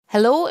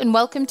Hello and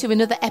welcome to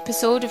another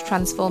episode of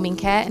Transforming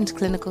Care and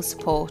Clinical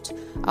Support,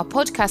 our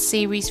podcast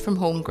series from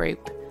Home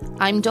Group.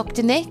 I'm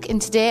Dr Nick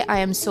and today I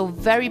am so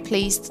very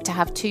pleased to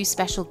have two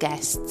special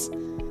guests.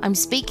 I'm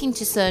speaking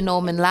to Sir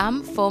Norman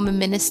Lamb, former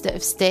Minister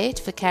of State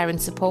for Care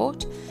and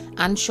Support,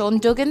 and Sean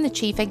Duggan, the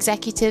Chief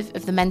Executive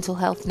of the Mental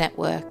Health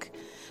Network.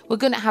 We're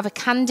going to have a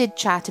candid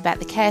chat about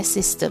the care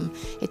system,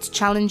 its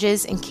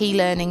challenges and key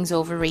learnings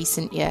over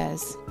recent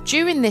years.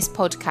 During this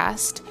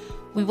podcast,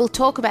 we will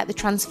talk about the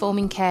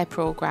Transforming Care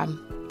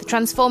programme. The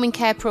Transforming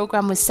Care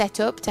programme was set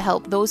up to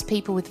help those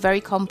people with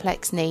very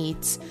complex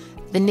needs.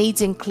 The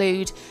needs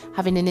include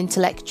having an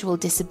intellectual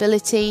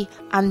disability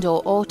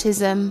and/or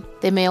autism.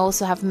 They may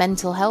also have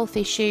mental health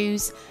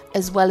issues,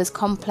 as well as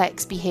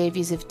complex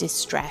behaviours of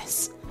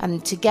distress.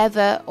 And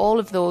together, all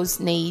of those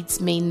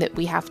needs mean that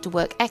we have to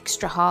work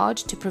extra hard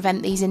to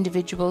prevent these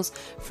individuals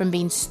from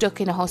being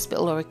stuck in a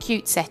hospital or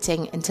acute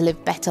setting and to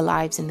live better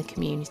lives in the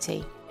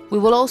community. We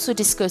will also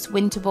discuss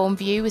Winterbourne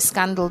View, a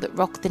scandal that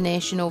rocked the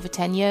nation over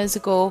 10 years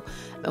ago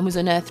and was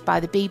unearthed by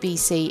the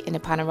BBC in a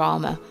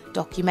Panorama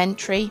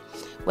documentary,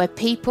 where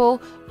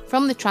people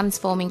from the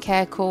Transforming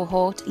Care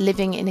cohort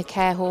living in a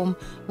care home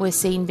were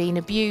seen being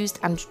abused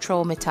and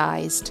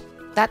traumatised.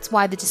 That's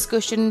why the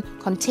discussion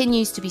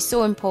continues to be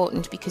so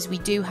important, because we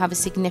do have a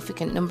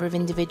significant number of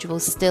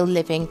individuals still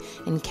living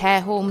in care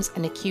homes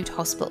and acute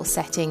hospital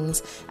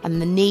settings, and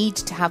the need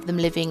to have them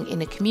living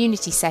in a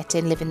community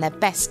setting, living their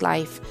best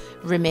life,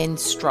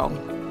 remains strong.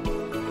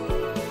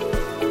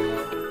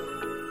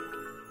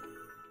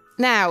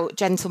 Now,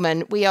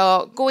 gentlemen, we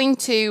are going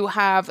to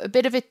have a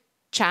bit of a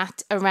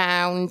chat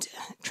around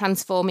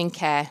Transforming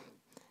Care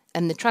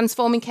and the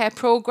Transforming Care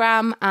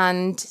programme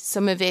and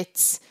some of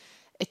its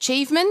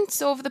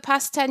achievements over the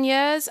past 10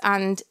 years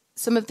and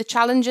some of the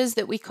challenges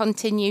that we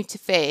continue to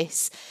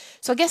face.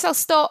 So I guess I'll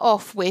start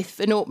off with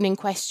an opening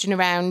question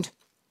around,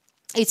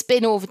 it's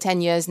been over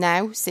 10 years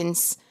now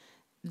since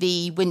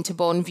the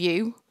Winterbourne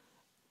View.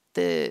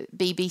 The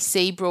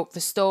BBC broke the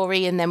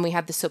story and then we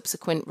had the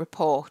subsequent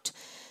report.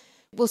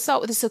 We'll start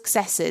with the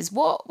successes.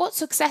 What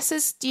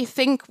successes do you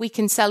think we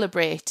can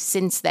celebrate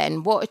since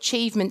then? What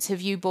achievements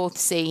have you both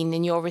seen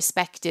in your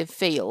respective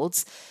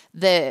fields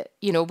that,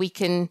 we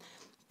can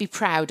be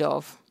proud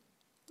of?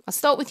 I'll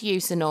start with you,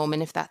 Sir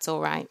Norman, if that's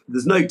all right.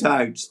 There's no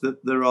doubt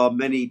that there are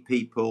many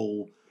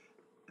people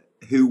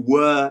who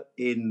were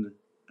in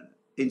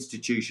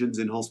institutions,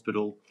 in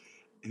hospital,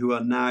 who are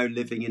now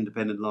living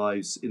independent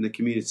lives in the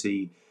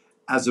community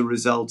as a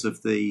result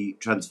of the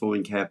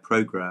Transforming Care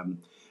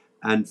programme.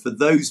 And for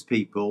those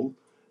people,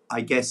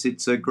 I guess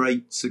it's a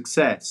great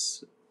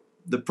success.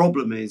 The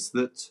problem is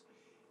that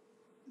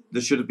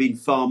there should have been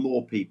far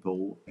more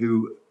people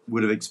who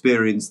would have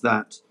experienced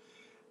that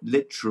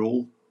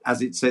literal,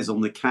 as it says on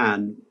the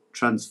can,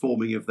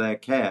 transforming of their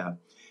care.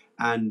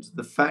 And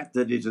the fact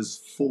that it has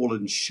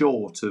fallen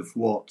short of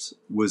what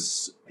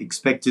was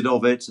expected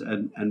of it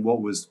and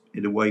what was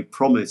in a way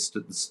promised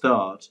at the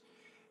start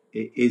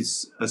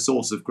is a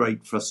source of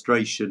great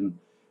frustration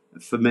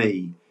for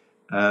me.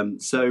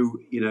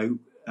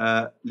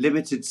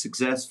 Limited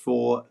success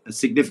for a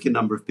significant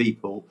number of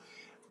people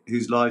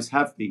whose lives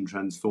have been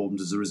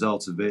transformed as a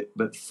result of it,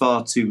 but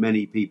far too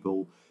many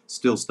people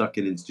still stuck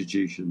in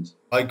institutions.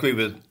 I agree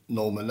with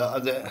Norman.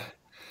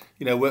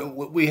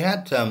 We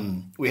had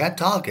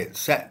targets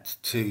set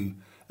to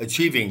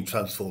achieving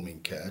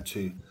Transforming Care,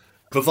 to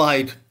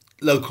provide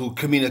local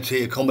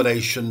community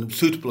accommodation,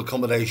 suitable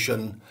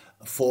accommodation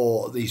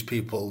for these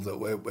people that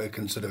we're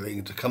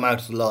considering to come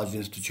out of the large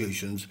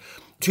institutions.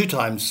 2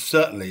 times,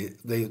 certainly,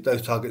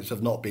 those targets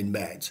have not been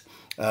met.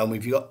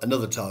 We've got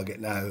another target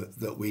now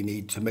that we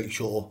need to make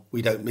sure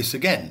we don't miss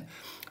again.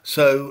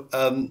 So,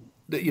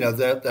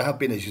 there have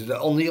been issues.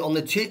 On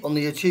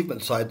the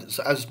achievement side,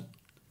 as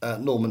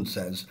Norman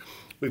says,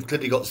 we've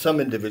clearly got some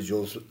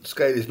individuals, the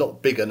scale is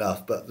not big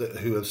enough, but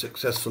who have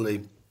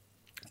successfully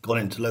gone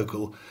into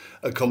local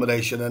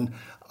accommodation. And,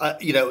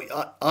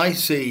 I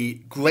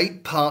see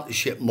great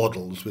partnership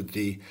models with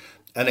the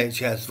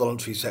NHS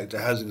voluntary sector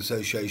housing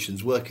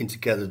associations working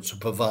together to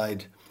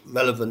provide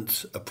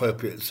relevant,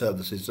 appropriate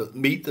services that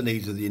meet the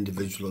needs of the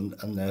individual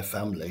and their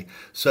family.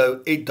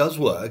 So it does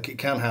work, it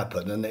can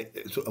happen,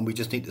 and we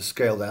just need to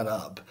scale that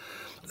up.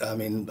 I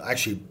mean,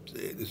 actually,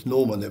 it's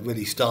Norman that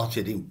really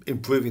started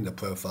improving the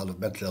profile of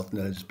mental health and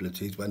learning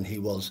disabilities when he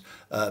was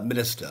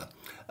minister.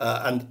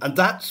 And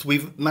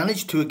we've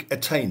managed to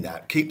attain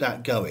that, keep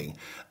that going.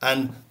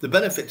 And the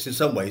benefits in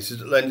some ways is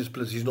that learning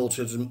disabilities and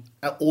autism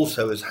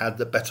also has had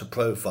the better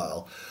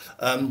profile.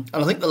 And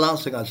I think the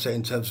last thing I'd say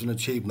in terms of an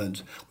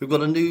achievement, we've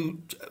got a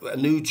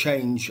new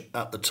change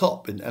at the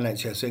top in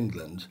NHS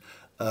England.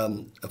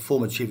 A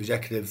former chief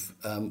executive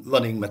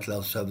running mental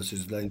health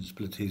services and learning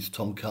disabilities,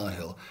 Tom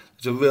Cahill.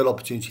 There's a real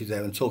opportunity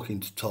there, and talking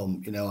to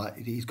Tom,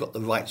 he's got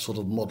the right sort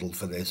of model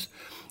for this.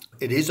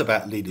 It is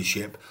about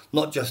leadership,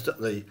 not just at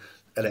the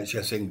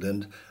NHS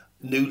England.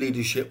 New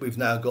leadership we've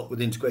now got with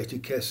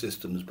integrated care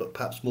systems, but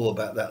perhaps more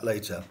about that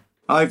later.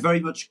 I very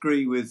much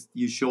agree with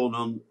you,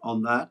 Sean,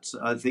 on that.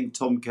 I think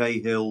Tom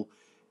Cahill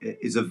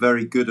is a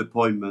very good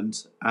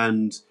appointment,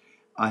 and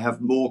I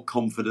have more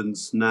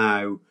confidence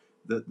now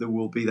that there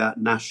will be that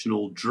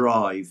national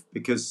drive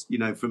because,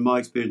 from my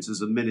experience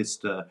as a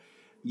minister,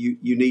 you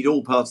need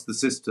all parts of the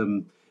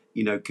system,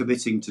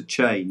 committing to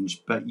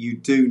change, but you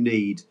do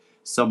need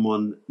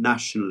someone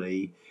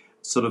nationally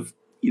sort of,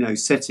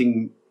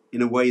 setting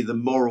in a way the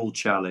moral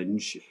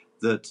challenge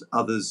that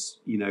others,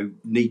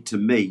 need to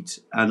meet.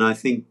 And I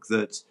think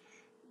that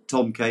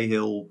Tom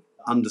Cahill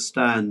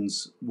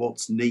understands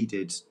what's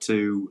needed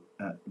to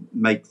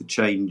make the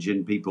change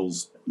in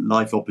people's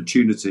life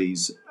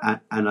opportunities.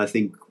 And I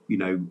think,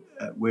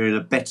 we're in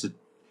a better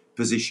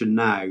position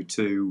now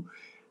to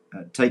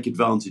take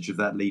advantage of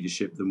that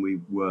leadership than we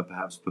were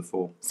perhaps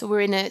before. So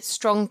we're in a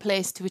strong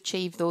place to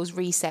achieve those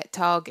reset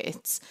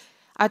targets.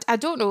 I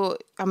don't know,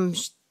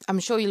 I'm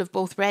sure you'll have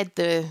both read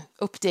the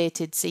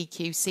updated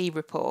CQC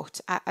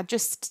report. I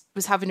just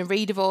was having a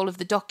read of all of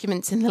the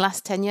documents in the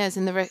last 10 years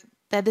and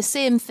they're the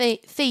same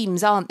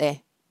themes, aren't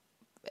they?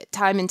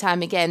 Time and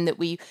time again that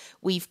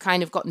we've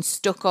kind of gotten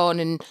stuck on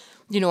and,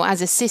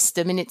 as a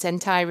system in its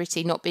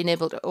entirety not being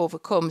able to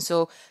overcome.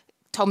 So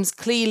Tom's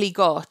clearly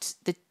got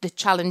the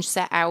challenge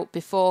set out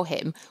before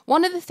him.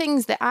 One of the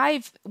things that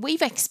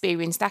we've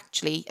experienced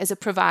actually as a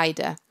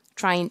provider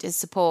trying to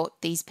support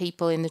these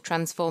people in the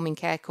transforming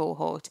care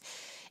cohort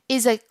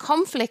is a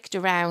conflict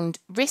around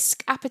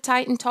risk,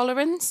 appetite and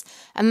tolerance.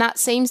 And that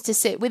seems to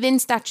sit within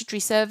statutory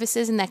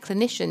services and their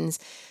clinicians.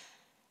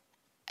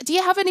 Do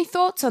you have any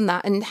thoughts on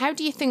that? And how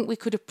do you think we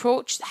could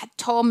approach that?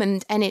 Tom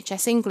and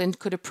NHS England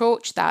could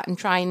approach that and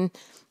try and,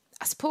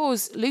 I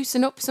suppose,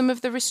 loosen up some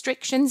of the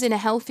restrictions in a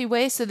healthy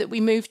way so that we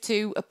move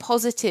to a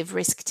positive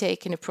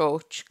risk-taking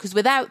approach? Because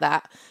without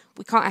that,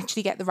 we can't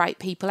actually get the right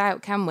people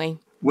out, can we?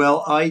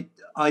 Well,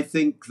 I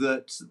think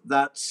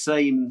that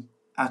same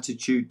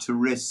attitude to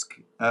risk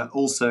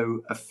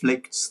also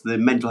afflicts the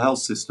mental health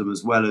system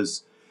as well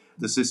as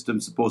the system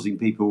supporting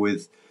people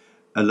with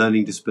a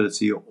learning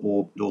disability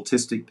or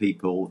autistic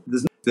people.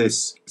 There's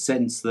this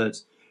sense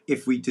that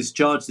if we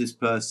discharge this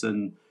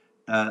person,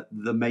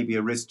 there may be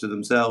a risk to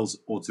themselves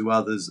or to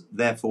others,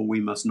 therefore we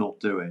must not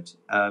do it.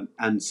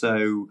 And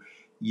so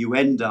you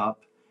end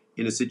up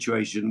in a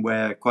situation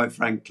where, quite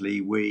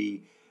frankly,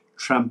 we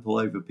trample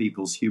over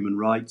people's human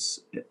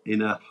rights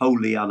in a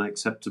wholly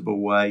unacceptable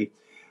way.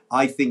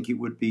 I think it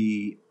would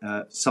be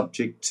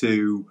subject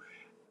to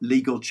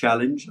legal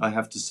challenge, I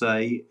have to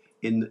say.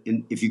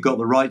 If you've got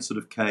the right sort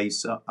of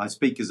case, I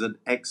speak as an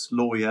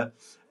ex-lawyer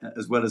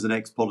as well as an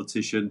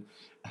ex-politician,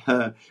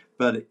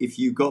 but if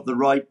you've got the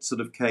right sort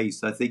of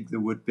case, I think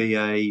there would be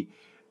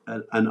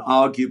an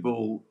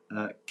arguable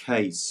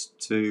case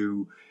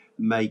to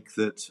make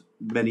that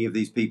many of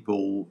these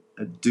people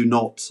do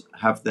not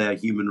have their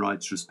human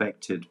rights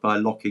respected by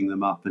locking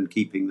them up and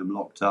keeping them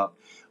locked up,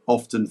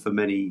 often for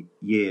many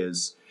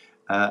years.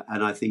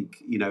 And I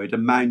think, it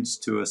amounts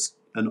to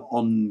an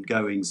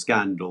ongoing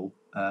scandal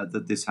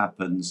that this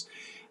happens.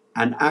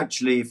 And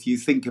actually, if you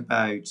think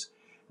about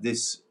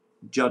this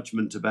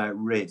judgment about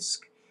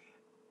risk,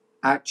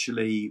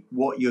 actually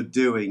what you're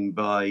doing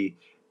by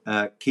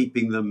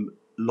keeping them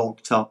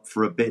locked up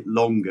for a bit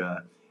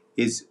longer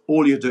is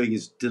all you're doing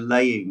is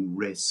delaying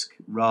risk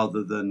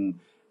rather than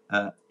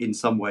in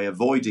some way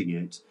avoiding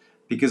it.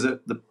 Because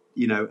at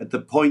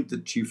the point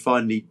that you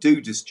finally do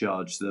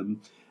discharge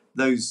them,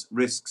 those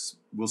risks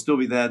will still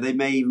be there. They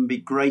may even be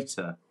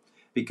greater.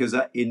 Because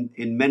in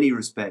many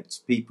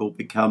respects, people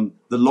become,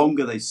 the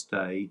longer they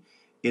stay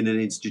in an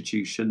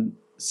institution,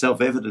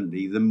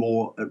 self-evidently, the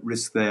more at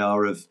risk they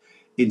are of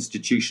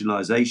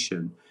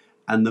institutionalization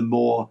and the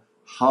more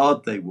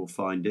hard they will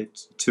find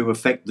it to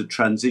affect the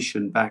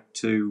transition back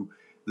to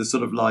the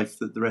sort of life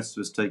that the rest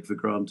of us take for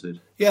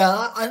granted.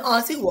 Yeah,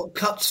 I think what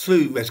cuts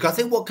through risk, I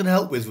think what can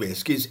help with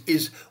risk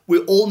is we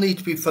all need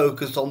to be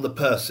focused on the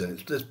person.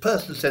 It's this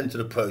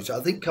person-centred approach,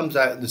 I think, comes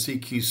out in the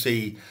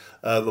CQC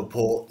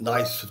report.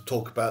 Nice to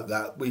talk about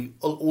that. We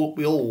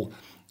all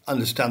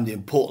understand the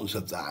importance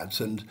of that,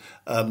 and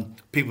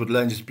people with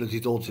learning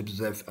disabilities,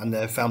 autism and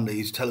their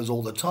families tell us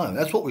all the time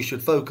that's what we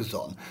should focus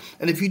on.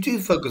 And if you do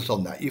focus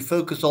on that, you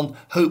focus on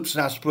hopes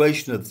and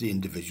aspirations of the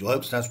individual,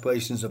 hopes and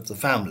aspirations of the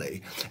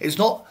family. It's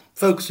not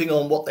focusing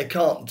on what they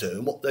can't do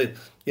and what they,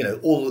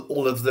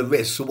 all of the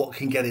risks or what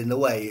can get in the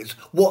way. It's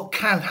what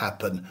can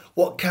happen,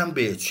 what can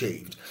be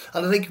achieved.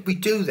 And I think if we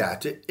do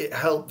that, it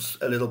helps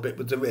a little bit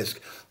with the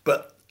risk.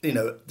 But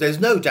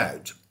there's no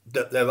doubt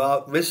that there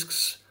are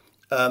risks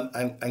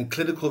and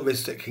clinical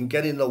risks that can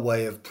get in the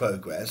way of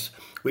progress.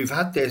 We've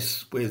had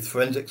this with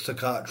forensic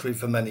psychiatry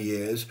for many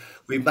years.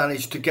 We've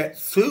managed to get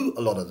through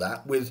a lot of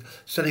that with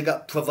setting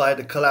up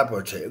provider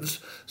collaboratives.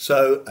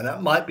 So, and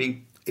that might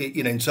be,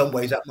 in some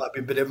ways, that might be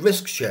a bit of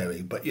risk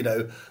sharing. But,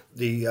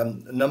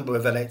 the number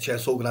of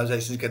NHS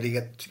organisations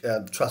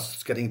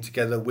trusts getting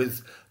together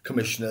with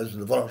commissioners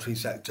and the voluntary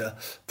sector,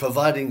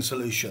 providing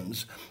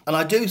solutions. And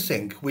I do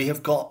think we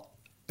have got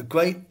a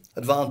great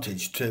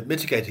advantage to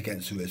mitigate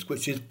against the risk,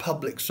 which is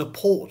public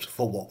support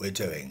for what we're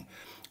doing.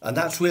 And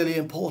that's really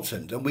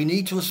important. And we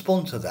need to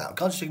respond to that. We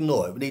can't just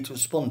ignore it. We need to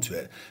respond to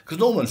it. Because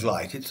Norman's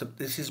right.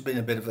 This has been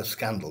a bit of a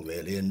scandal,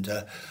 really. And,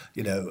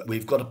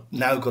 we've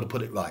now got to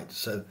put it right.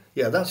 So,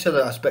 yeah, that's the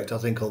other aspect, I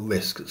think, of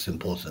risk that's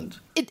important.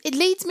 It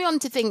leads me on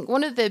to think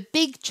one of the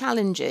big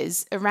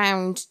challenges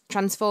around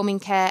transforming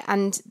care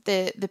and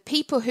the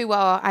people who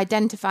are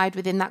identified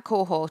within that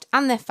cohort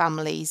and their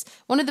families,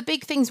 one of the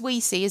big things we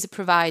see as a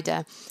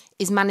provider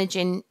is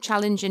managing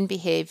challenging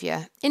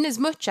behaviour, in as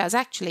much as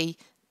actually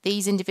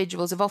these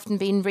individuals have often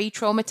been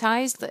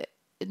re-traumatised.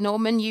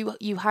 Norman, you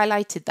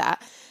highlighted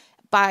that,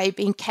 by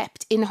being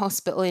kept in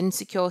hospital in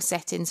secure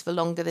settings for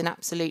longer than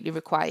absolutely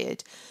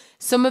required.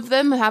 Some of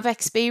them have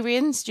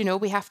experienced,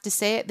 we have to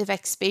say it, they've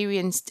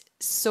experienced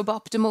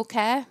suboptimal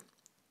care,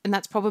 and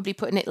that's probably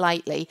putting it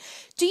lightly.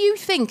 Do you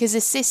think as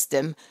a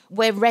system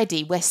we're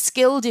ready, we're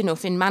skilled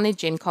enough in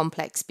managing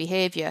complex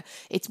behaviour?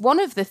 It's one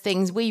of the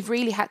things we've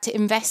really had to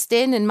invest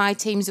in, and my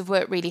teams have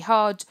worked really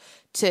hard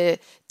to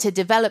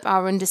develop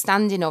our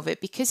understanding of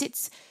it, because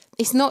it's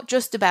not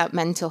just about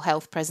mental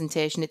health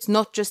presentation. It's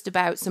not just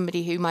about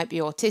somebody who might be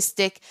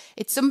autistic.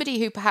 It's somebody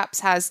who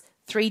perhaps has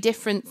 3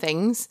 different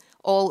things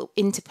all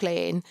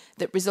interplaying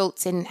that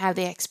results in how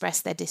they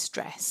express their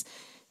distress.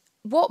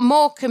 What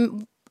more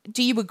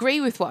do you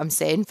agree with what I'm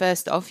saying?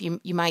 First off, you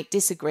might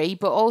disagree,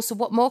 but also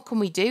what more can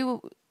we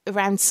do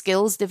around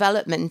skills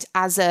development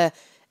as a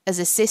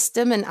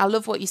system? And I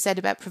love what you said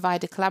about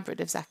provider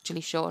collaboratives,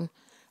 actually, Sean.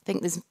 I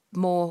think there's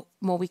more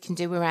we can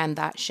do around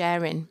that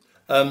sharing.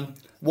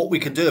 What we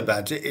can do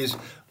about it is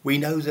we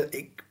know that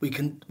we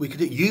can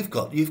do. You've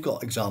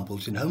got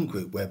examples in Home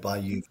Group whereby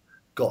you've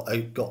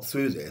got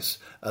through this.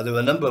 There are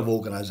a number of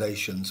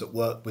organisations that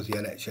work with the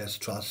NHS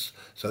trusts,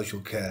 social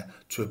care,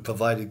 to have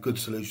provided good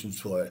solutions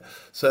for it.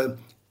 So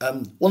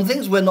one of the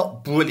things we're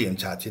not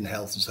brilliant at in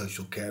health and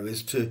social care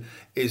is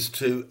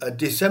to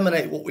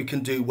disseminate what we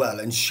can do well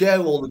and share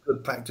all the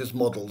good practice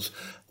models.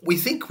 We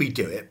think we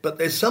do it, but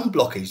there's some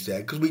blockage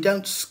there because we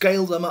don't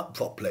scale them up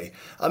properly.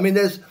 I mean,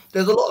 there's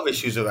a lot of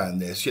issues around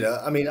this,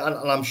 I mean,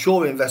 and I'm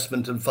sure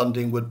investment and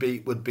funding would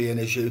be an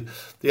issue.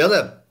 The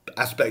other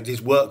aspect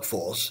is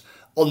workforce.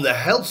 On the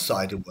health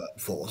side of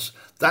workforce,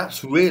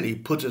 that's really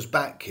put us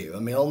back here. I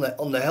mean,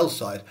 on the health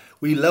side,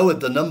 we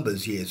lowered the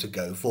numbers years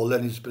ago for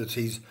learning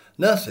disabilities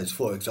nurses,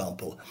 for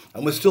example,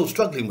 and we're still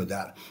struggling with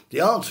that.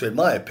 The answer, in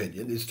my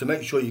opinion, is to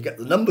make sure you get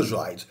the numbers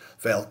right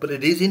for health, but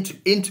it is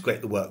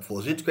integrate the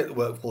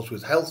workforce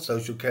with health,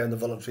 social care and the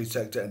voluntary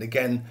sector. And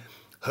again,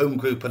 Home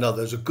Group and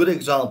others, a good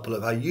example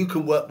of how you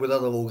can work with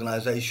other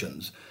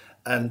organisations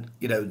and,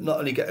 not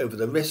only get over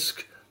the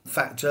risk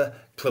factor,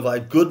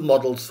 provide good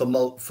models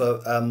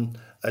for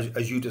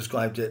as you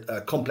described it,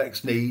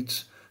 complex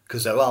needs,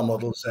 because there are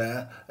models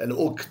there, and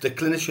all the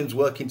clinicians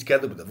working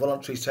together with the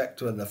voluntary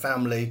sector and the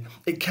family.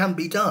 It can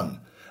be done.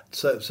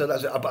 So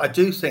that's it. But I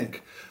do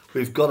think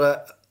we've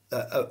got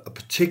a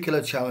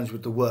particular challenge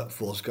with the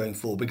workforce going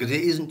forward, because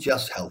it isn't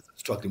just health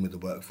struggling with the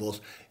workforce.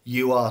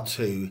 You are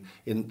too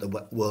in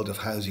the world of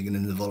housing and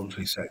in the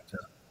voluntary sector.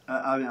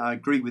 I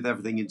agree with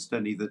everything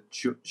incidentally that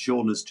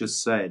Sean has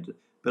just said,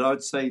 but I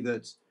would say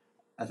that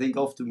I think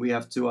often we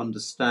have to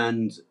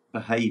understand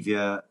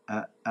behaviour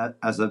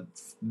as a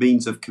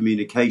means of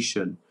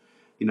communication,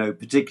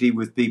 particularly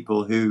with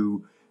people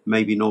who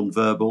may be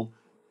non-verbal.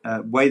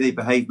 Way they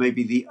behave may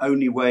be the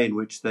only way in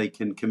which they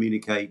can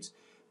communicate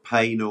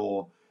pain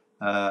or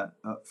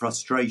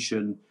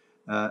frustration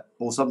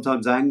or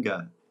sometimes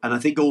anger. And I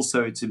think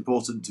also it's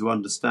important to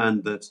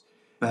understand that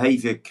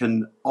behaviour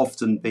can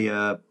often be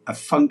a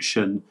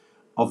function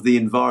of the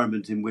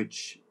environment in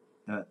which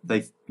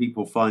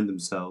people find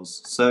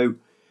themselves. So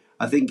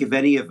I think if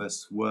any of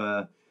us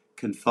were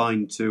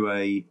confined to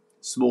a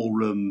small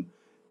room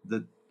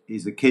that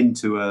is akin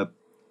to a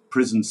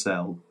prison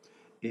cell,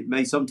 it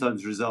may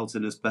sometimes result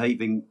in us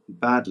behaving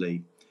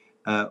badly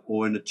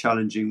or in a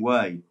challenging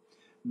way.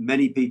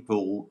 Many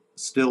people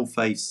still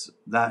face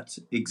that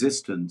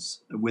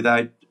existence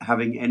without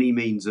having any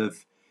means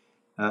of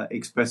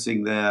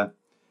expressing their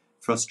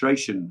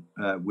frustration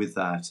with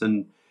that.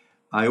 And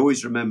I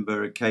always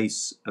remember a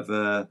case of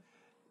a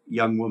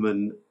young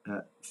woman,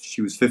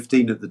 she was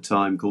 15 at the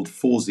time, called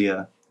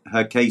Fawzia.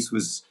 Her case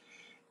was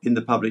in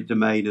the public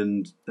domain,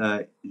 and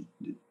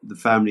the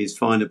family is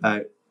fine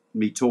about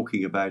me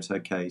talking about her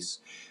case.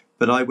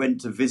 But I went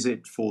to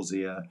visit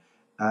Fawzia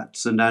at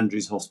St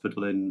Andrew's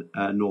Hospital in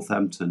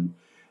Northampton,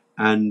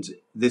 and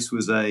this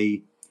was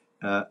a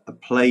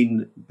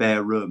plain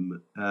bare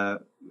room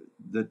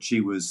that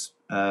she was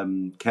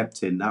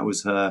kept in. That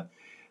was her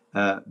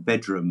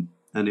bedroom,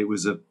 and it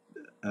was a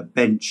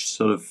bench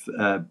sort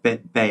of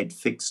bed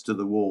fixed to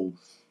the wall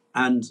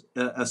and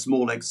a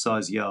small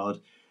exercise yard.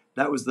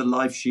 That was the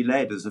life she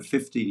led as a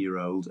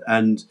 15-year-old,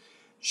 and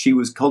she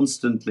was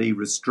constantly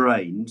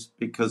restrained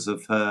because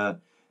of her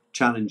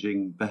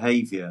challenging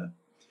behaviour.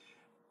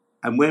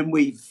 And when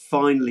we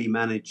finally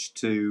managed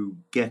to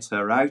get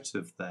her out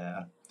of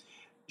there,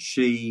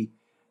 she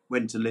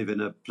went to live in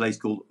a place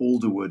called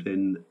Alderwood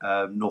in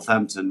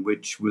Northampton,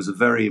 which was a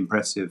very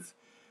impressive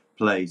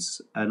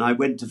place. And I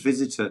went to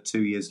visit her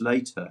 2 years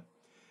later.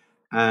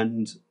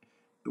 And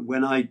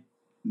when I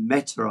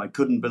met her, I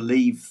couldn't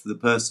believe the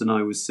person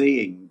I was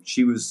seeing.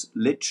 She was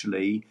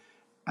literally,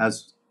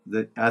 as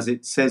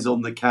it says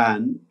on the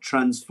can,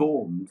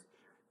 transformed.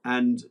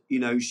 And,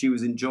 she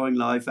was enjoying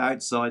life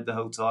outside the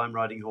whole time,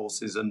 riding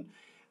horses and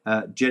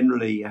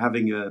generally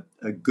having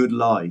a good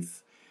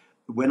life.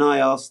 When I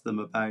asked them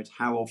about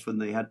how often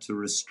they had to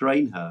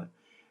restrain her,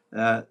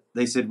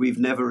 they said, we've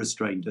never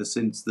restrained her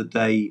since the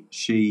day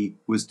she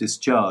was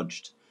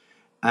discharged.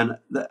 And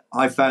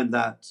I found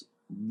that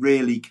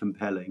really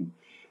compelling.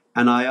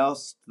 And I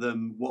asked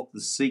them what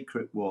the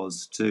secret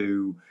was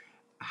to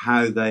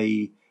how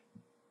they,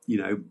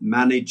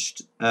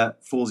 managed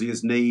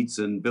Forzia's needs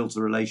and built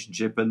a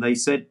relationship. And they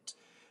said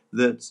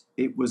that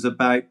it was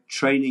about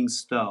training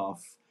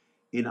staff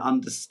in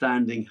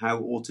understanding how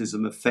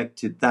autism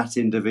affected that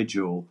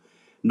individual,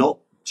 not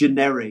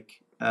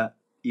generic,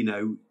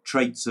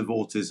 traits of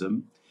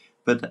autism,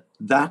 but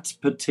that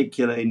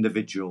particular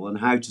individual and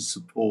how to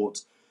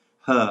support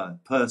her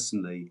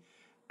personally.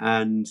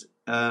 And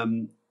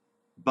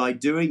by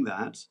doing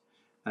that,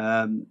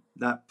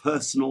 that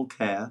personal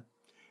care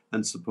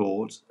and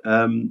support,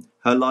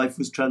 her life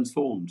was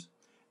transformed.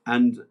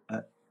 And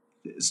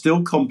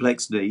still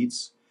complex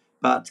needs,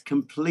 but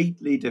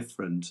completely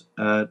different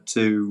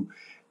to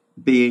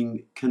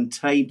being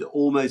contained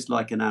almost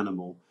like an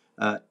animal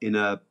in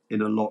a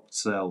locked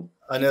cell.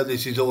 I know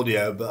this is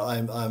audio, but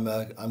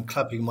I'm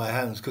clapping my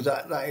hands because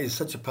that is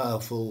such a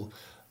powerful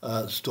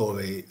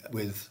story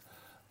with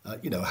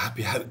a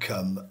happy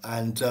outcome.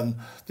 And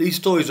these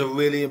stories are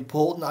really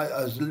important.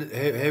 I was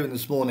hearing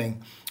this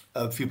morning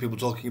a few people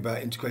talking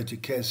about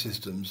integrated care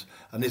systems,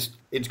 and this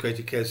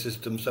integrated care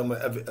system somewhere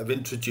have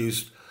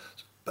introduced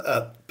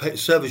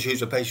service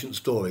user patient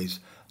stories.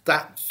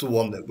 That's the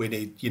one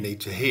that you need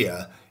to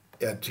hear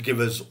to give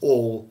us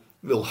all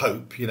real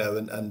hope,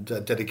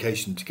 and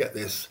dedication to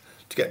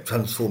get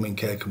transforming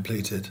care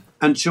completed.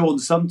 And Sean,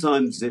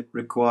 sometimes it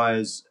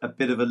requires a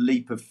bit of a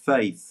leap of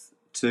faith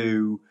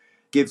to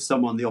give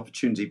someone the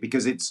opportunity,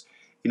 because it's,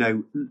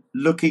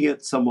 looking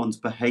at someone's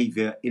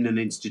behaviour in an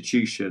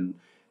institution,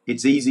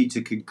 it's easy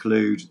to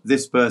conclude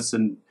this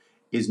person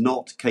is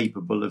not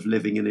capable of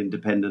living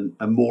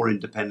a more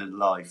independent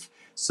life.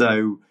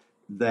 So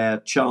their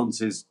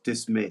chance is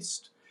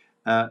dismissed.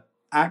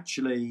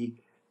 Actually,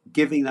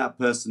 giving that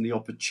person the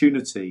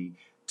opportunity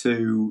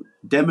to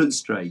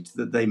demonstrate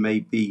that they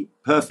may be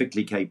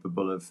perfectly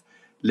capable of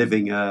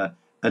living an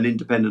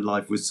independent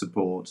life with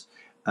support,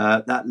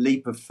 that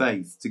leap of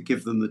faith to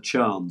give them the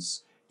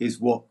chance is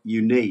what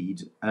you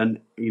need.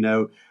 And,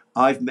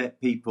 I've met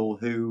people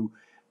who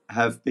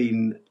have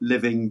been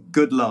living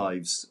good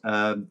lives,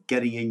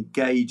 getting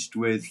engaged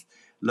with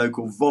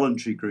local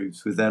voluntary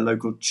groups, with their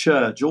local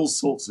church, all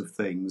sorts of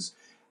things,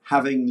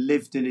 having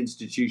lived in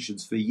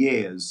institutions for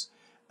years.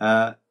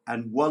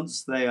 And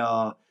once they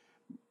are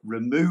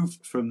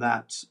removed from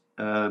that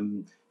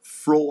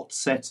fraught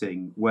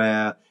setting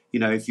where,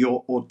 if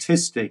you're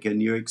autistic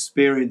and you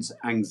experience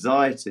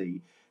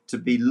anxiety, to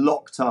be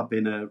locked up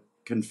in a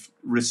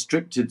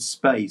restricted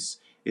space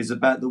is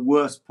about the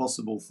worst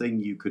possible thing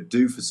you could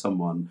do for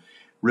someone.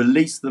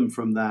 Release them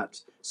from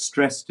that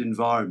stressed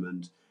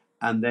environment,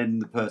 and then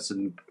the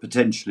person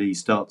potentially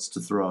starts to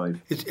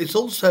thrive. It's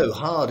also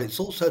hard. It's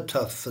also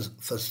tough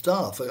for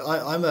staff.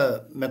 I'm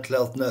a mental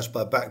health nurse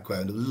by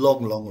background, a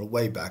long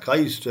way back. I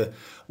used to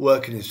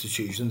work in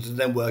institutions and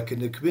then work in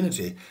the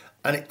community.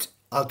 And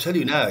I'll tell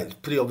you now, it's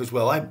pretty obvious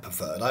what I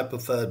preferred.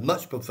 I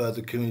much preferred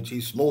the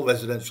community, small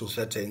residential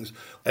settings.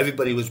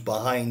 Everybody was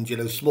behind,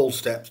 small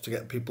steps to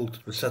get people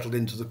settled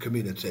into the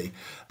community.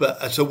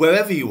 But so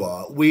wherever you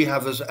are, we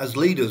have, as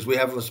leaders, we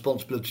have a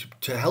responsibility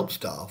to help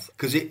staff,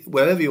 because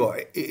wherever you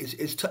are,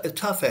 it's a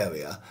tough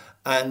area.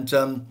 And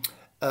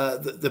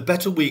the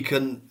better we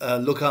can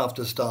look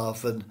after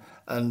staff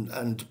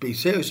and be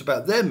serious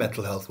about their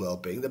mental health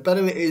well-being, the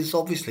better it is,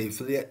 obviously,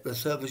 for the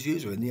service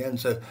user in the end.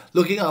 So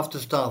looking after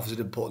staff is an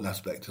important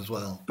aspect as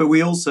well. But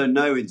we also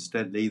know,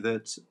 incidentally,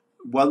 that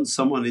once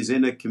someone is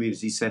in a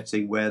community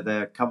setting where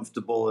they're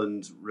comfortable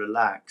and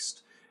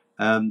relaxed,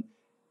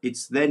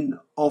 it's then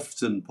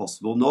often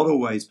possible, not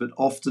always, but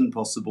often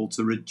possible,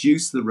 to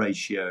reduce the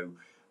ratio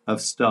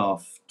of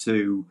staff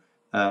to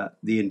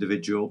the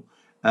individual,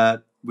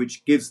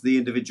 which gives the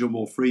individual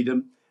more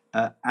freedom.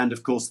 And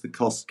of course, the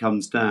cost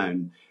comes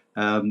down.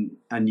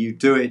 And you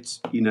do it,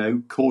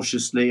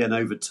 cautiously and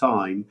over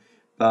time.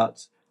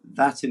 But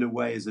that, in a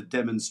way, is a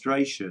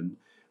demonstration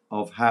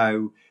of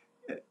how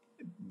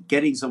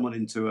getting someone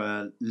into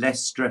a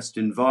less stressed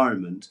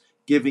environment,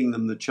 giving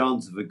them the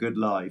chance of a good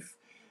life,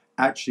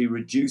 actually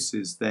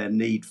reduces their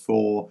need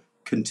for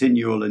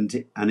continual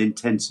and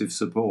intensive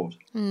support.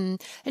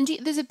 And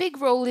there's a big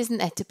role, isn't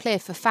there, to play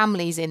for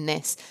families in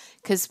this?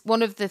 Because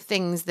one of the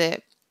things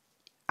that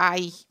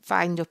I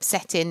find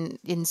upsetting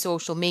in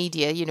social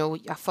media,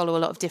 I follow a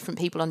lot of different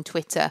people on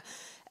Twitter,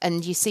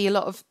 and you see a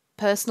lot of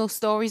personal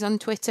stories on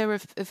Twitter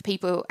of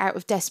people out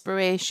of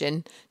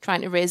desperation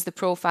trying to raise the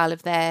profile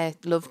of their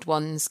loved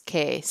one's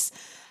case.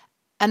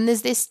 And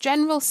there's this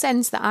general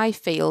sense that I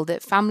feel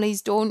that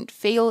families don't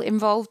feel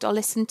involved or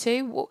listened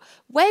to.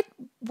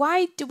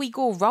 Why do we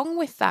go wrong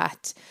with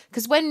that?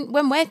 Because when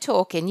we're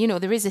talking,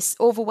 there is this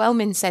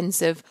overwhelming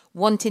sense of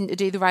wanting to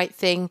do the right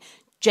thing,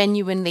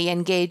 genuinely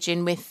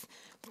engaging with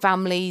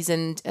families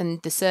and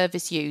the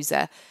service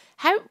user.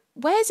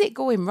 Where's it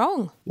going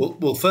wrong?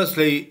 Well,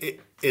 firstly,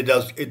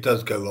 it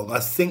does go wrong. I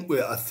think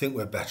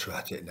we're better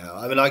at it now.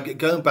 I mean,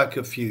 going back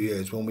a few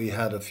years when we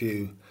had a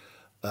few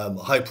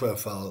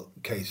high-profile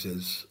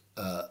cases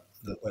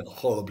that went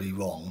horribly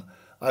wrong.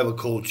 I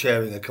recall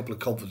chairing a couple of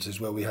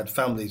conferences where we had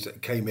families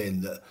that came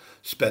in that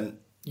spent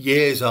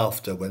years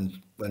after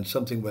when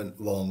something went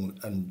wrong,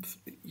 and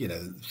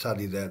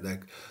sadly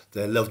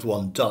their loved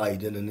one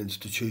died in an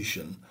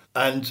institution.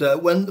 And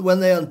when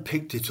they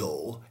unpicked it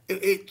all,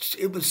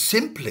 it was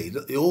simply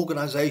that the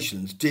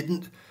organisations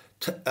didn't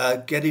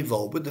get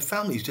involved with the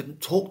families,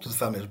 didn't talk to the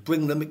families,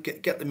 bring them,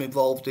 get them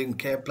involved in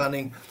care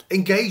planning,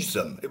 engage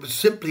them. It was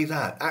simply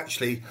that.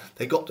 Actually,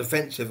 they got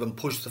defensive and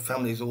pushed the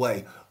families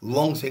away.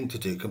 Wrong thing to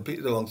do,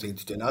 completely the wrong thing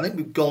to do. And I think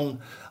we've gone,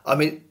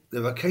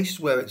 there are cases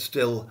where it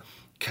still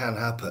can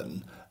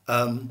happen.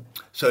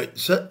 So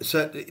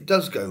it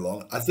does go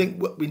wrong. I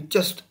think we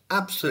just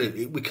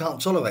absolutely, we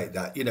can't tolerate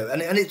that,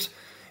 and it's,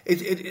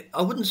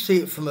 I wouldn't see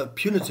it from a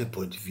punitive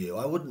point of view.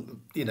 I wouldn't,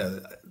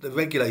 the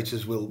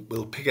regulators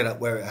will pick it up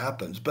where it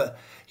happens. But,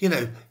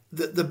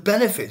 the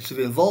benefits of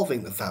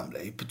involving the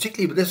family,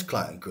 particularly with this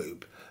client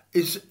group,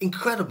 is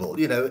incredible,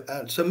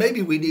 so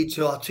maybe we need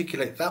to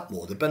articulate that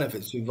more, the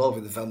benefits of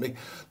involving the family,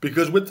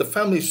 because with the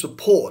family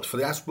support for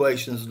the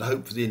aspirations and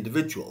hope for the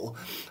individual,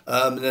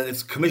 and then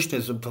if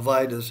commissioners and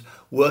providers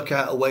work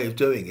out a way of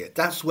doing it,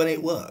 that's when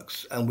it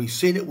works. And we've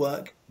seen it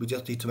work. We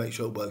just need to make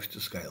sure it works to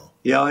scale.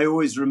 Yeah, I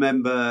always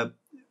remember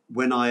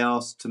when I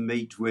asked to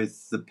meet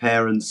with the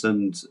parents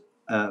and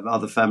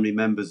other family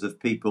members of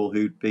people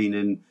who'd been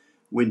in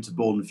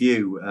Winterbourne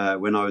View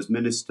when I was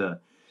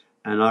minister.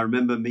 And I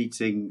remember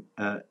meeting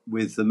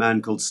with a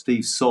man called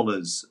Steve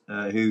Sollers,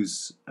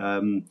 whose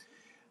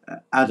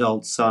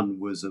adult son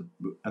was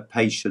a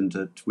patient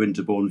at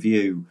Winterbourne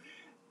View.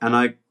 And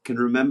I can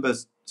remember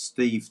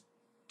Steve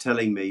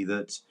telling me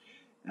that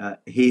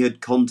he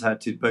had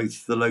contacted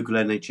both the local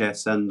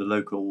NHS and the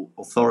local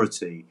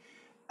authority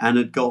and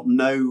had got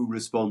no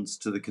response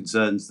to the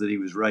concerns that he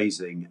was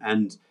raising.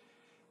 And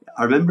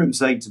I remember him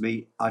saying to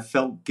me, I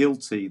felt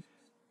guilty.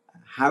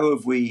 How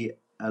have we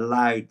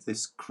allowed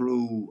this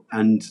cruel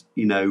and,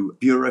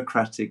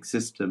 bureaucratic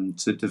system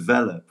to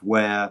develop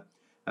where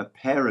a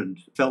parent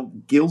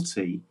felt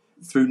guilty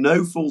through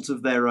no fault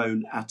of their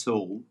own at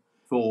all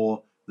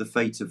for the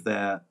fate of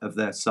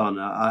their son?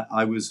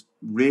 I was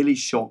really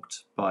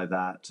shocked by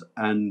that.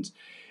 And,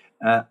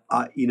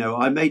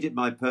 I made it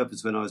my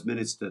purpose when I was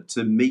minister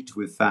to meet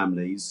with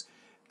families.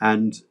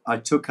 And I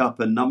took up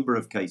a number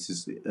of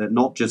cases,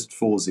 not just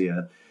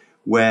Forsia,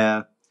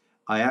 where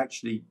I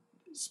actually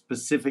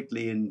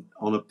specifically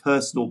on a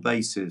personal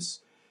basis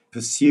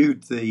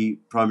pursued the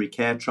primary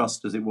care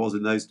trust, as it was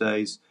in those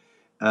days,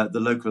 the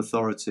local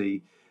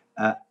authority,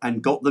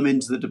 and got them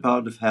into the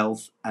Department of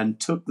Health and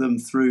took them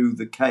through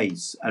the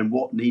case and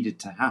what needed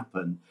to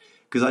happen.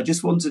 Because I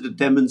just wanted to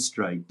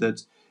demonstrate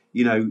that,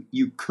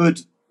 you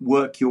could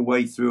work your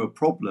way through a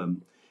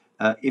problem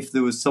if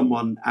there was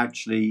someone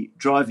actually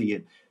driving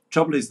it.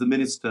 Trouble is, the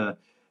minister,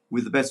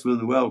 with the best will in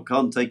the world,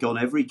 can't take on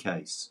every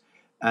case.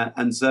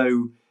 And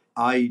so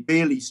I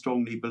really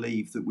strongly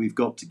believe that we've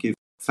got to give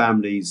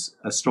families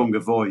a stronger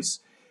voice.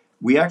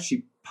 We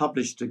actually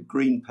published a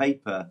green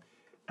paper.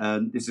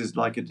 This is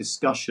like a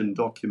discussion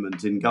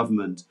document in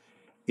government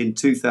in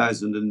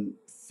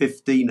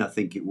 2015, I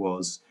think it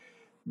was,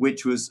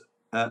 which was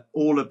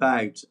all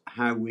about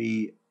how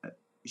we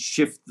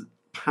shift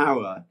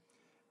power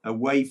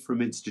away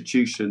from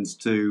institutions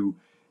to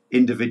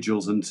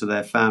individuals and to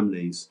their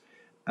families.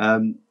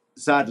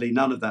 Sadly,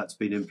 none of that's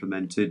been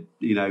implemented,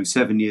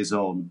 7 years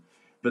on.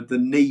 But the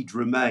need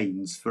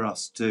remains for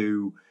us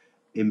to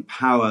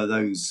empower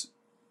those,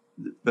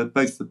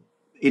 both the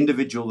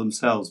individual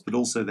themselves, but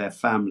also their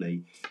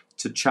family,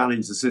 to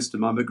challenge the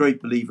system. I'm a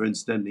great believer,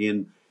 incidentally,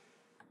 in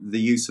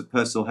the use of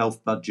personal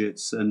health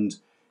budgets and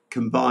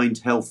combined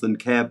health and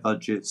care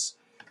budgets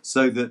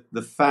so that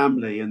the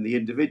family and the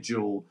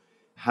individual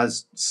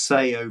has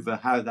say over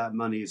how that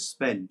money is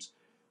spent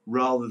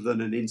rather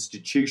than an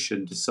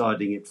institution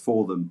deciding it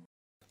for them.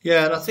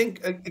 Yeah, and I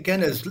think,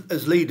 again,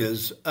 as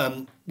leaders,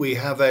 we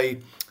have a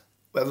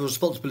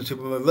responsibility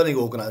when we're running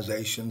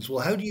organisations.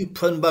 Well, how do you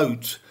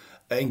promote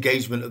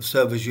engagement of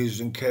service users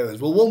and carers?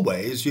 Well, one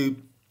way is you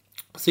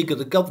think of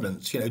the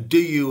governance. Do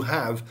you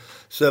have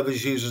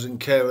service users and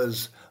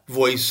carers'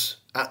 voice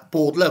at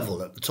board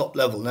level, at the top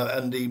level? Now,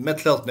 and the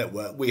Mental Health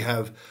Network, we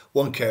have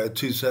one carer,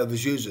 two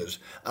service users.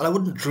 And I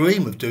wouldn't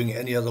dream of doing it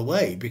any other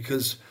way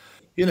because,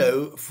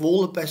 for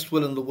all the best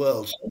will in the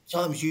world,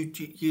 sometimes you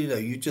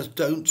just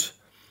don't.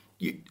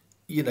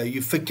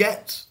 You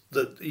forget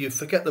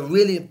the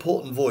really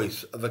important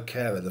voice of a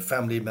carer, the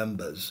family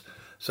members,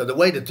 So the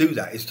way to do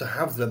that is to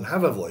have them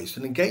have a voice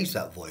and engage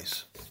that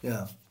voice.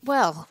 Yeah.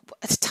 Well,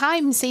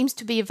 time seems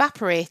to be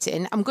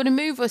evaporating. I'm going to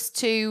move us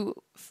to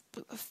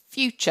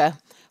future.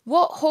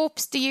 What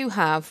hopes do you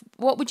have?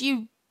 What would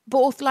you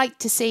both like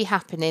to see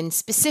happening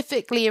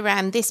specifically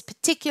around this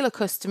particular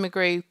customer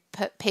group,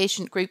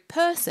 patient group,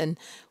 person?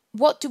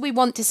 What do we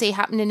want to see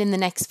happening in the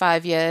next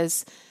 5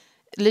 years?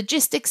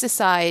 Logistics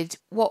aside,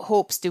 what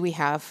hopes do we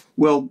have?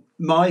 Well,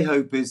 my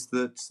hope is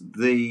that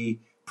the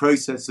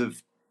process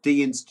of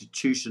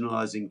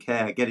deinstitutionalizing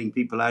care, getting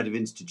people out of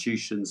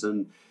institutions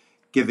and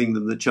giving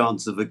them the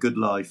chance of a good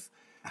life,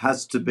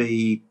 has to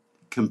be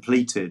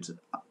completed.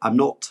 I'm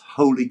not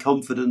wholly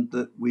confident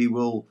that we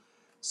will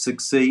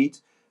succeed,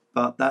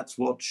 but that's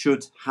what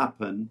should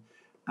happen.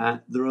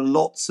 There are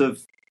lots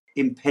of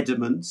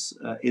impediments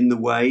in the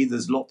way.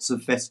 There's lots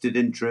of vested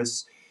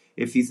interests.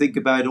 If you think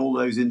about all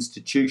those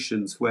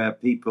institutions where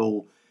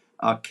people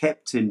are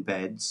kept in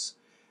beds,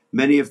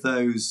 many of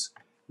those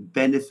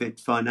benefit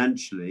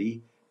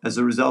financially as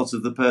a result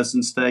of the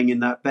person staying in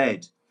that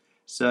bed.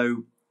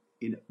 So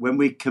when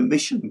we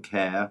commission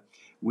care,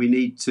 we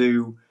need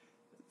to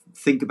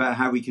think about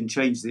how we can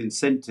change the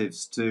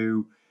incentives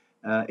to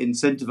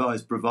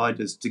incentivize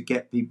providers to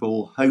get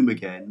people home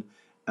again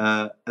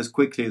as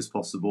quickly as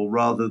possible,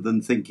 rather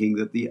than thinking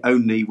that the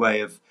only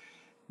way of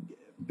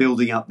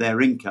building up their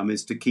income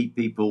is to keep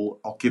people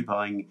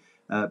occupying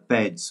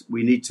beds.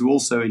 We need to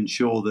also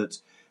ensure that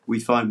we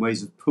find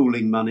ways of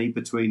pooling money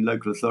between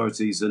local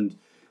authorities and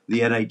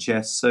the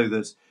NHS, so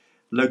that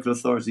local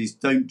authorities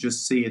don't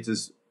just see it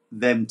as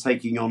them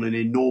taking on an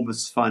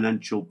enormous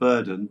financial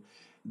burden.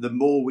 The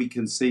more we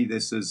can see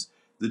this as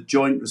the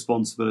joint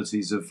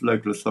responsibilities of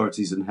local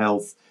authorities and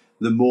health,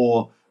 the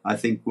more I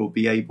think we'll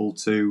be able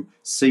to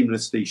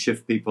seamlessly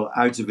shift people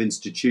out of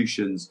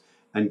institutions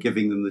and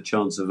giving them the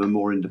chance of a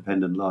more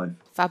independent life.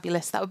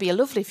 Fabulous. That would be a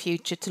lovely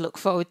future to look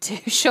forward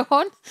to.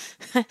 Sean,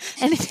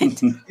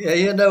 anything?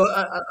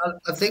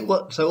 I think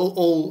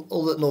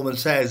all that Norman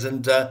says,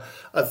 and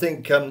I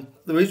think the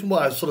reason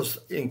why I sort of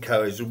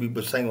encouraged, and we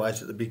were saying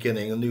right at the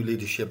beginning, a new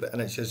leadership at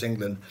NHS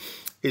England,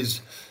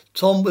 is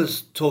Tom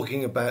was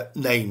talking about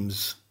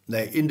names,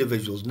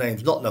 individuals'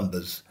 names, not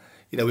numbers.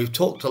 We've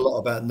talked a lot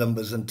about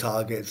numbers and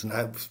targets and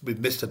how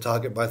we've missed a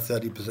target by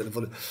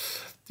 30%.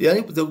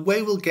 The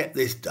way we'll get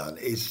this done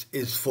is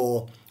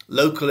for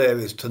local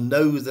areas to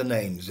know the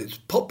names. It's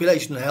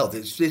population health.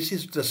 This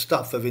is the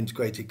stuff of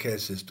integrated care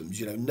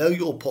systems. Know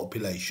your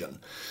population,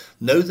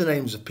 know the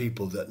names of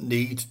people that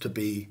need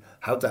to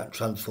have that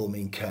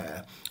transforming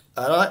care.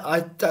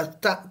 And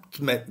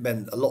that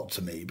meant a lot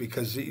to me,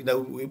 because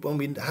when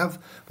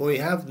we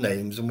have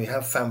names and we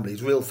have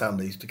families, real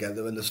families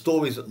together, and the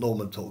stories that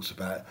Norman talks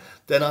about,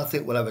 then I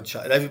think we'll have a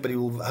chat, and everybody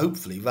will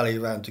hopefully rally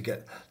around to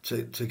get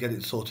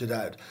it sorted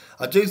out.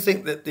 I do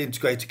think that the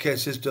integrated care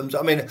systems,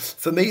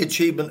 for me,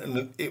 achievement,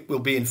 and it will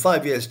be in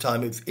 5 years'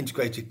 time, of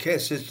integrated care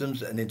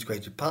systems and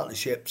integrated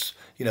partnerships.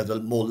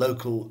 The more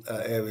local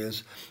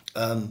areas.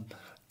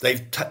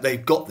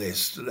 They've got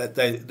this.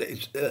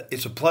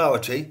 It's a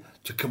priority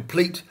to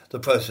complete the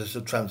process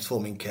of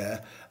transforming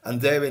care,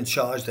 and they're in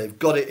charge. They've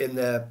got it in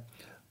their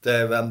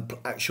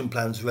action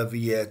plans for every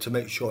year to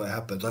make sure it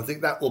happens. I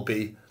think that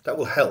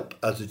will help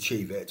us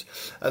achieve it.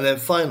 And then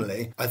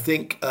finally, I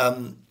think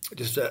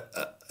just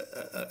a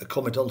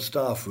comment on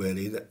staff,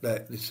 really, that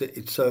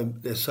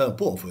they're so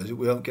important for us.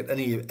 We won't get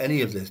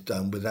any of this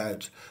done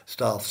without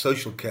staff,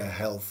 social care,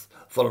 health,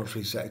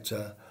 voluntary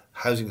sector,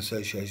 housing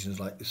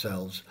associations like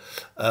yourselves,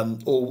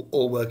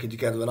 all working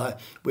together. And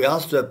we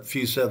asked a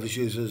few service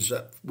users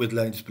with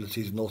learning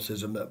disabilities and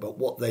autism about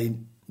what they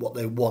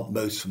want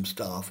most from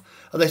staff,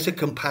 and they said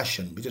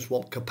compassion. We just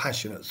want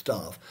compassionate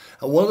staff.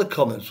 And one of the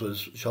comments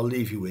was, which I'll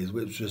leave you with,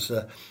 which was,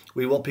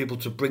 we want people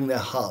to bring their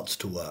hearts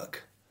to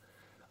work.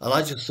 And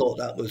I just thought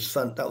that was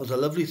fun. That was a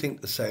lovely thing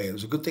to say. It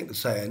was a good thing to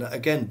say. And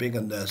again, being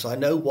a nurse, I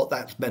know what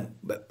that's meant,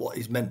 what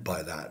is meant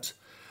by that.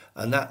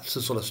 And that's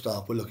the sort of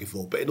staff we're looking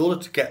for. But in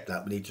order to get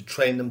that, we need to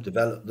train them,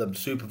 develop them,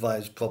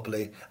 supervise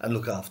properly, and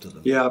look after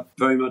them. Yeah,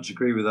 very much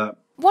agree with that.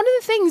 One of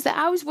the things that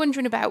I was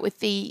wondering about with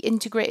the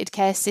integrated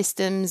care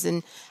systems,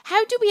 and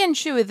how do we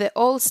ensure that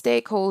all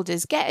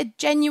stakeholders get a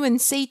genuine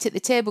seat at the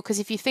table? Because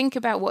if you think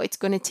about what it's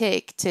going to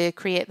take to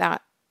create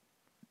that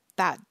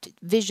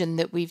vision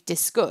that we've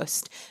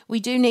discussed, we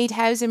do need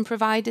housing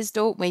providers,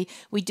 don't we?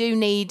 We do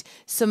need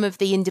some of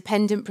the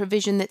independent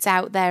provision that's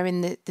out there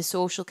in the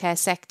social care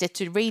sector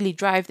to really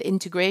drive the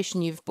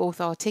integration you've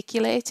both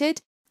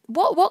articulated.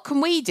 What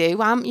can we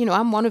do?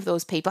 I'm one of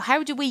those people.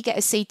 How do we get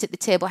a seat at the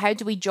table? How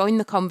do we join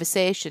the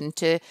conversation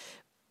to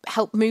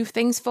help move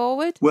things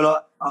forward?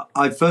 Well,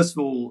 I first of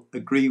all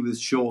agree with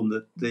Sean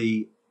that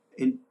the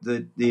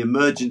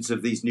emergence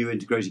of these new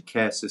integrated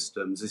care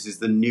systems, this is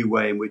the new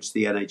way in which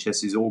the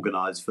NHS is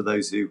organised, for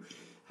those who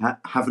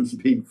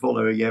haven't been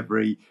following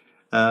every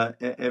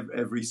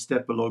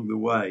step along the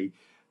way.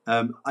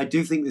 I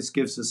do think this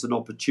gives us an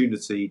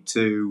opportunity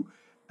to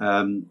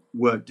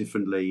work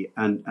differently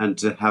and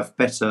to have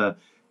better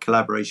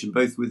collaboration,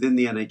 both within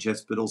the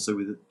NHS but also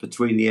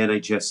between the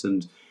NHS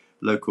and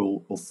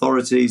local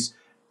authorities.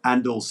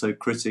 and also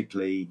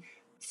critically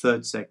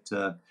third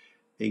sector,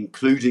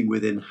 including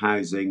within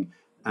housing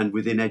and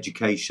within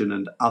education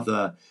and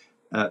other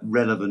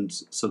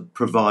relevant sort of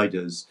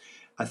providers.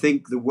 I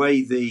think the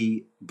way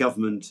the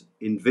government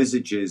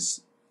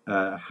envisages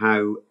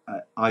how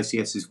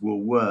ICSs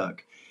will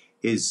work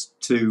is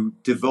to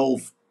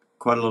devolve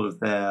quite a lot of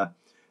their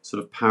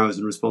sort of powers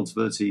and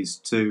responsibilities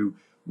to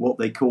what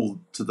they call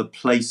to the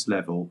place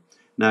level.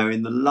 Now,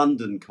 in the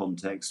London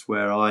context,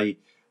 where I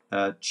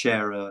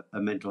chair a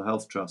mental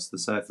health trust, the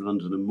South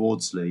London and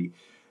Maudsley,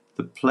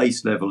 the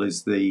place level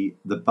is the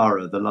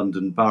borough, the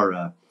London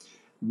borough.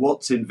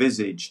 What's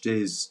envisaged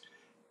is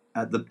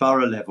at the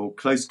borough level,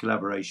 close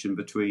collaboration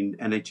between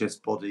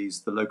NHS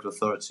bodies, the local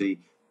authority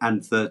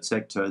and third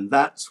sector. And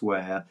that's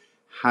where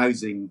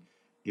housing,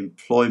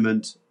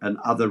 employment and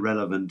other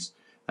relevant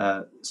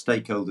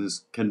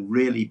stakeholders can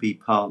really be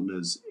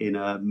partners in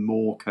a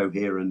more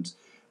coherent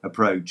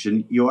approach.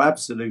 And you're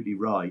absolutely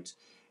right.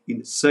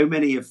 So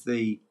many of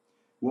the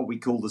what we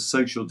call the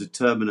social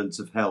determinants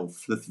of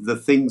health, the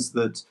things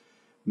that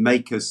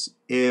make us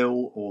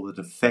ill or that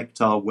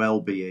affect our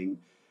well-being,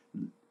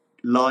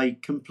 lie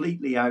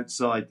completely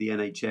outside the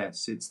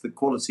NHS. It's the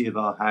quality of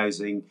our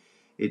housing,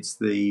 it's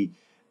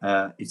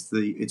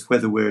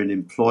whether we're in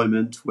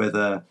employment,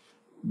 whether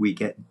we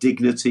get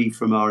dignity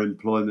from our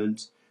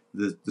employment,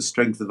 the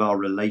strength of our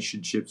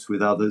relationships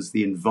with others,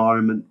 the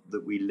environment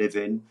that we live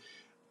in.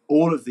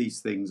 All of these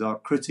things are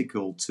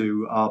critical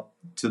to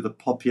the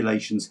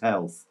population's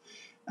health.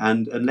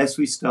 And unless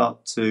we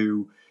start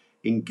to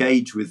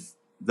engage with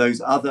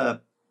those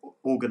other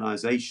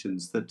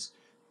organisations that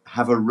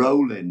have a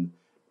role in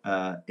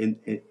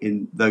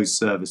those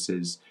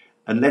services,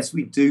 unless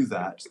we do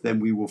that, then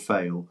we will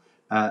fail.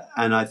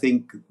 And I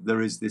think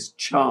there is this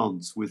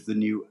chance with the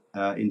new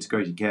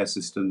integrated care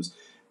systems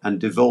and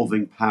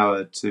devolving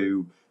power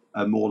to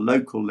a more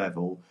local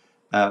level,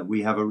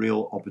 we have a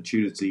real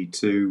opportunity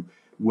to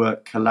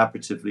work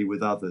collaboratively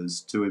with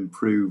others to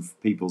improve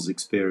people's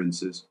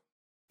experiences.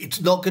 It's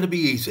not going to be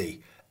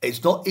easy.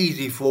 It's not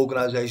easy for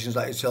organisations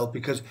like yourself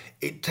because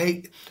it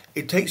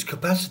takes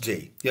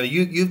capacity.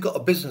 You've got a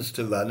business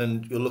to run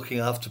and you're looking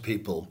after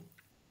people,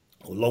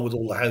 along with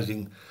all the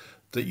housing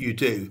that you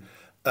do.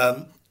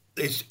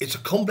 It's a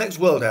complex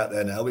world out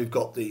there now. We've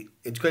got the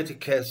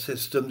integrated care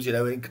systems.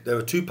 There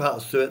are two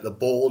parts to it: the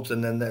boards,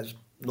 and then there's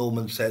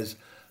Norman says,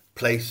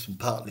 place and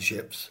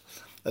partnerships,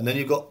 and then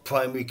you've got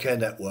primary care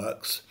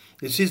networks.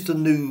 This is the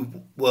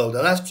new world,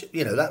 and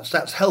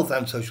that's health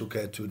and social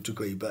care to a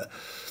degree, but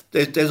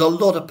there's a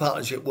lot of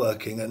partnership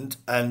working,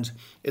 and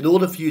in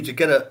order for you to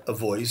get a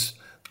voice,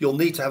 you'll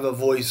need to have a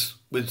voice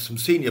with some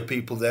senior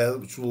people there,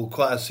 which will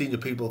require senior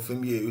people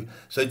from you.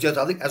 So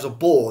I think as a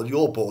board,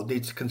 your board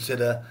needs to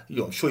consider,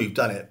 I'm sure you've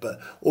done it, but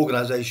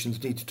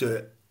organisations need to do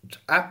it.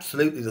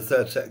 Absolutely, the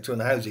third sector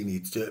and housing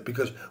needs to do it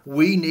because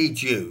we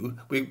need you.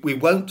 We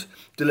won't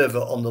deliver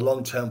on the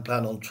long-term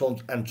plan on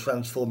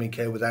transforming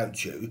care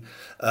without you.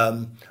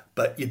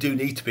 But you do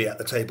need to be at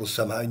the table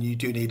somehow, and you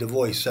do need a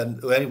voice.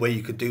 And the only way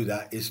you could do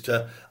that is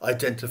to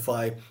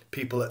identify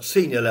people at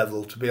senior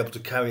level to be able to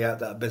carry out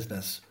that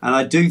business. And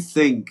I do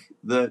think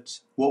that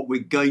what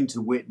we're going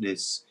to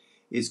witness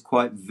is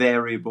quite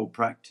variable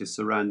practice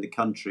around the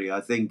country.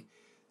 I think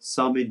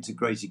some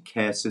integrated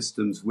care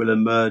systems will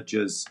emerge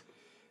as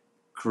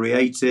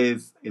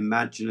creative,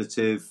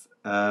 imaginative,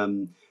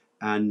 and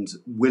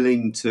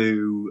willing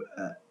to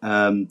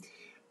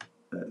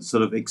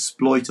sort of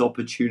exploit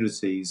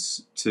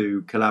opportunities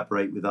to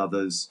collaborate with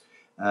others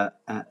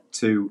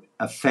to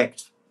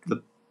affect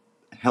the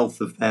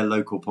health of their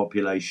local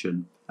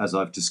population, as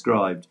I've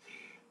described.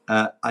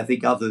 I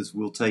think others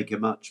will take a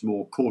much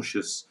more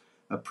cautious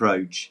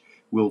approach,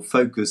 will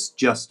focus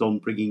just on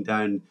bringing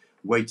down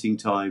waiting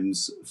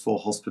times for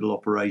hospital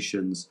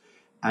operations,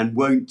 and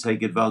won't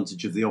take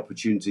advantage of the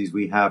opportunities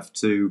we have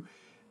to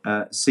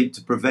seek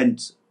to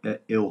prevent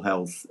ill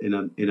health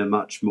in a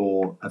much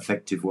more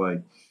effective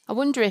way. I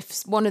wonder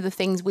if one of the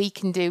things we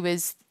can do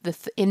is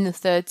in the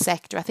third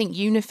sector. I think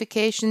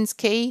unification's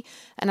key,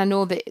 and I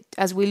know that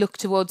as we look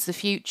towards the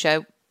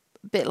future,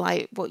 a bit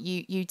like what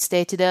you'd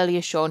stated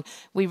earlier, Sean,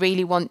 we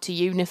really want to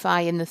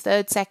unify in the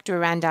third sector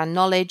around our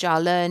knowledge, our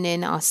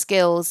learning, our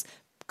skills,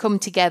 come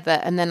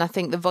together, and then I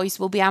think the voice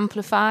will be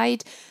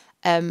amplified.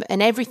 And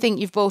everything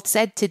you've both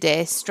said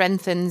today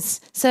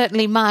strengthens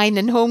certainly mine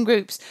and Home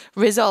Group's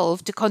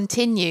resolve to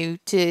continue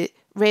to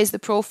raise the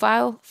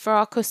profile for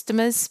our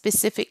customers,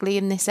 specifically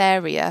in this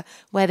area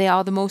where they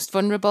are the most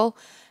vulnerable.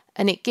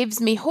 And it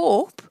gives me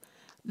hope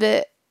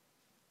that,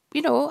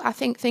 I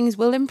think things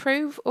will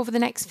improve over the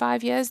next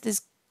 5 years.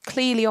 There's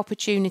clearly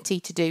opportunity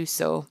to do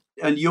so.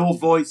 And your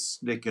voice,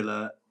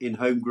 Nicola, in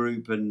Home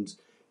Group and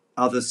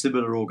other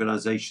similar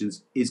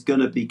organisations is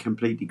going to be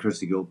completely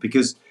critical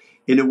because,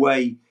 in a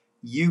way,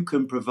 you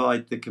can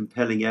provide the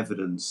compelling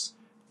evidence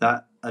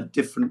that a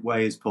different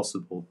way is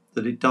possible,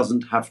 that it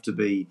doesn't have to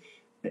be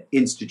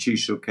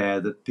institutional care,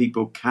 that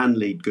people can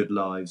lead good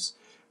lives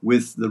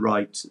with the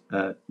right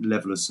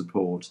level of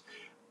support.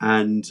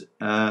 And,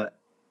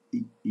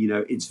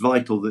 it's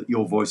vital that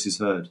your voice is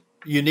heard.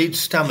 You need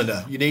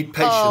stamina. You need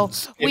Oh,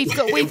 patience. we've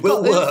It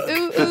will got work.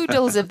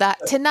 oodles of that.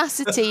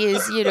 Tenacity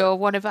is,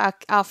 one of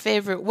our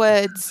favourite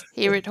words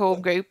here at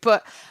Home Group.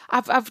 But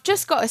I've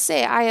just got to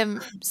say, I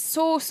am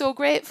so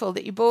grateful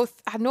that you both.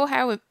 I know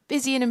how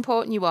busy and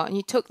important you are, and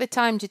you took the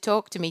time to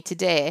talk to me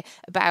today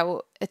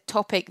about a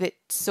topic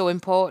that's so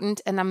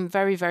important, and I'm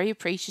very, very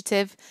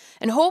appreciative.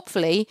 And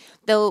hopefully,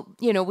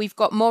 we've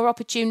got more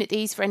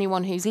opportunities for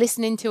anyone who's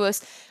listening to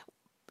us.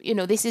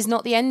 This is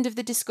not the end of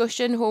the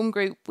discussion. Home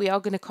Group, we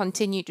are going to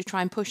continue to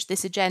try and push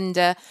this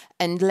agenda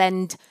and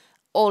lend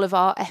all of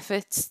our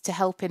efforts to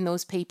helping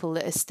those people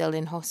that are still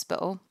in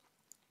hospital.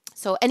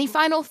 So any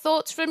final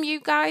thoughts from you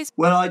guys?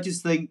 Well, I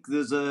just think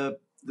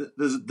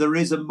there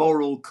is a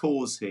moral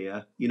cause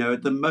here.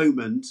 At the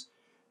moment,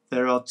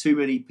 there are too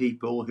many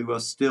people who are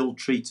still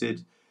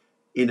treated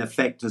in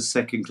effect as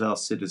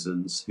second-class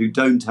citizens, who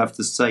don't have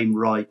the same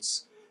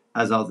rights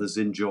as others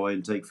enjoy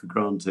and take for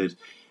granted.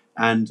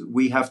 And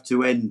we have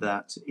to end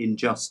that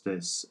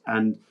injustice.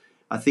 And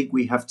I think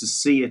we have to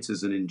see it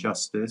as an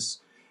injustice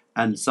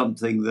and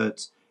something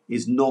that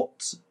is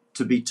not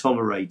to be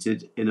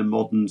tolerated in a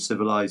modern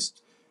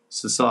civilized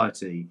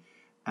society.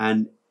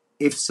 And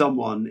if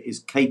someone is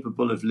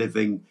capable of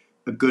living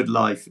a good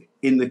life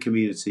in the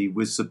community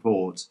with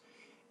support,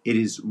 it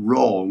is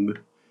wrong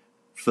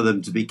for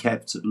them to be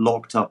kept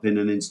locked up in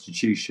an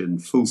institution,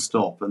 full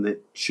stop. And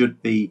it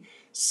should be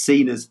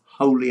seen as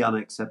wholly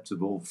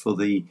unacceptable for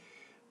the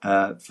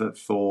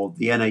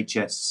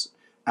NHS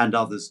and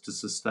others to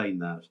sustain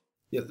that.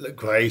 Yeah, look,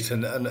 great,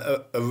 and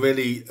a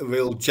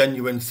real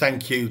genuine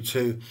thank you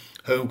to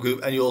Home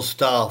Group and your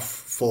staff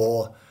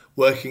for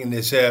working in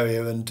this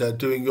area and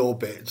doing your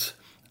bit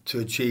to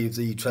achieve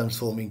the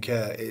transforming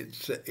care.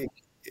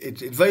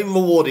 It's very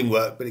rewarding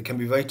work, but it can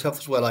be very tough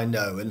as well, I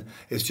know, and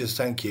it's just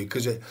thank you,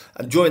 because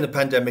and during the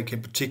pandemic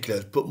in particular,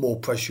 it's put more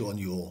pressure on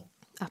you all.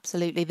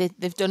 Absolutely.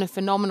 They've done a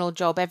phenomenal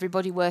job.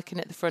 Everybody working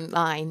at the front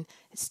line.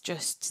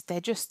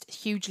 They're just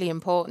hugely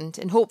important.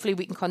 And hopefully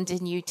we can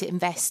continue to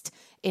invest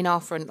in our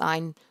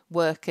frontline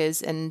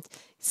workers and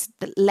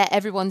let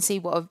everyone see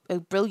what a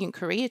brilliant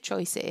career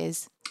choice it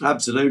is.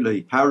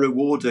 Absolutely. How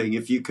rewarding.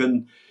 If you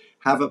can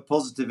have a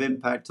positive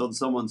impact on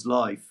someone's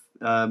life,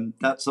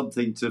 that's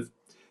something to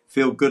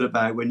feel good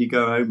about when you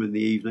go home in the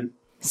evening.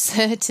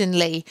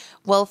 Certainly.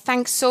 Well,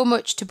 thanks so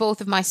much to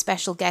both of my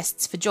special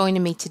guests for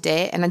joining me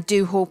today, and I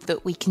do hope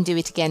that we can do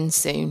it again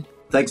soon.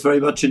 Thanks very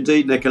much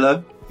indeed,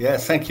 Nicola. Yeah,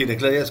 thank you,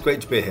 Nicola. It's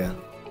great to be here.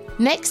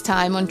 Next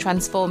time on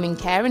Transforming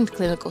Care and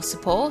Clinical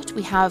Support,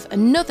 we have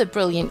another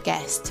brilliant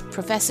guest,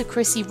 Professor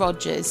Chrissy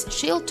Rogers.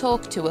 She'll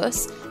talk to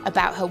us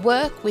about her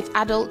work with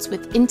adults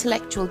with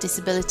intellectual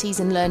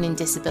disabilities and learning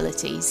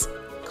disabilities.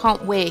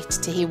 Can't wait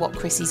to hear what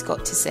Chrissy's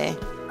got to say.